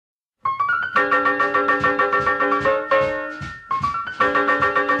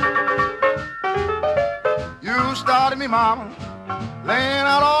started me, mama. Laying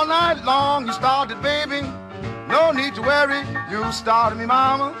out all night long, you started, baby. No need to worry, you started me,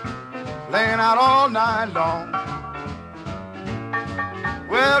 mama. Laying out all night long.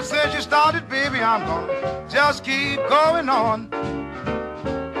 Well, since you started, baby, I'm gonna just keep going on.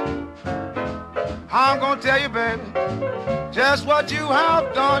 I'm gonna tell you, baby, just what you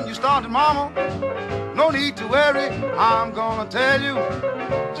have done. You started, mama. No need to worry, I'm gonna tell you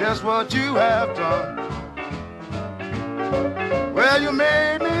just what you have done. Well, you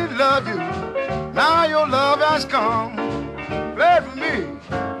made me love you, now your love has come. Play for me.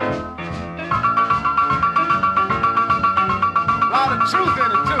 A lot of truth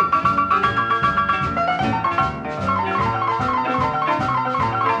in it, too.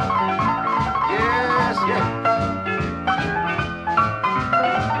 Yes, yes.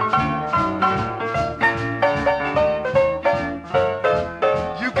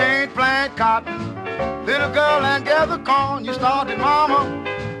 You can't plant cotton, little girl, and gather corn. You started, mama,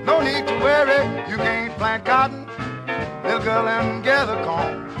 no need to worry. You can't plant cotton, little girl, and gather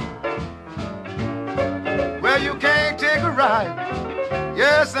corn. Well, you can't take a right,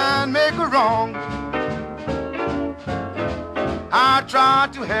 yes, and make a wrong. I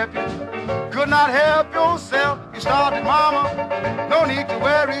tried to help you, could not help yourself. You started, mama, no need to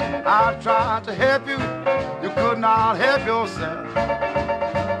worry. I tried to help you, you could not help yourself.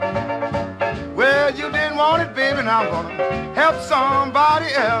 Well, you didn't want it, baby, now I'm gonna help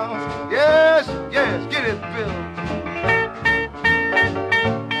somebody else. Yes, yes, get it, Bill.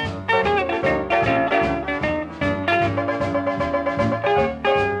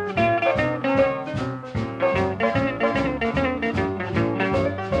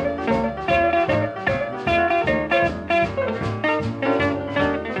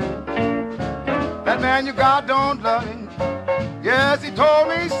 That man you got don't love him. Yes, he told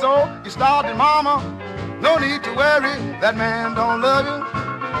me so. You started, mama, no need to worry. That man don't love you,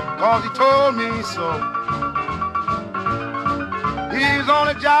 'cause he told me so. He's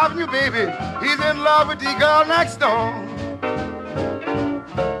only jiving you, baby. He's in love with the girl next door.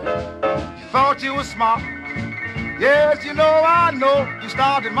 You thought you were smart. Yes, you know I know. You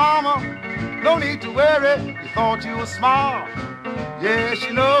started, mama, no need to worry. You thought you were smart. Yes,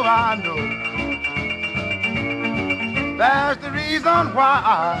 you know I know. That's the reason why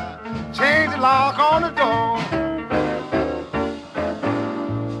I changed the lock on the door.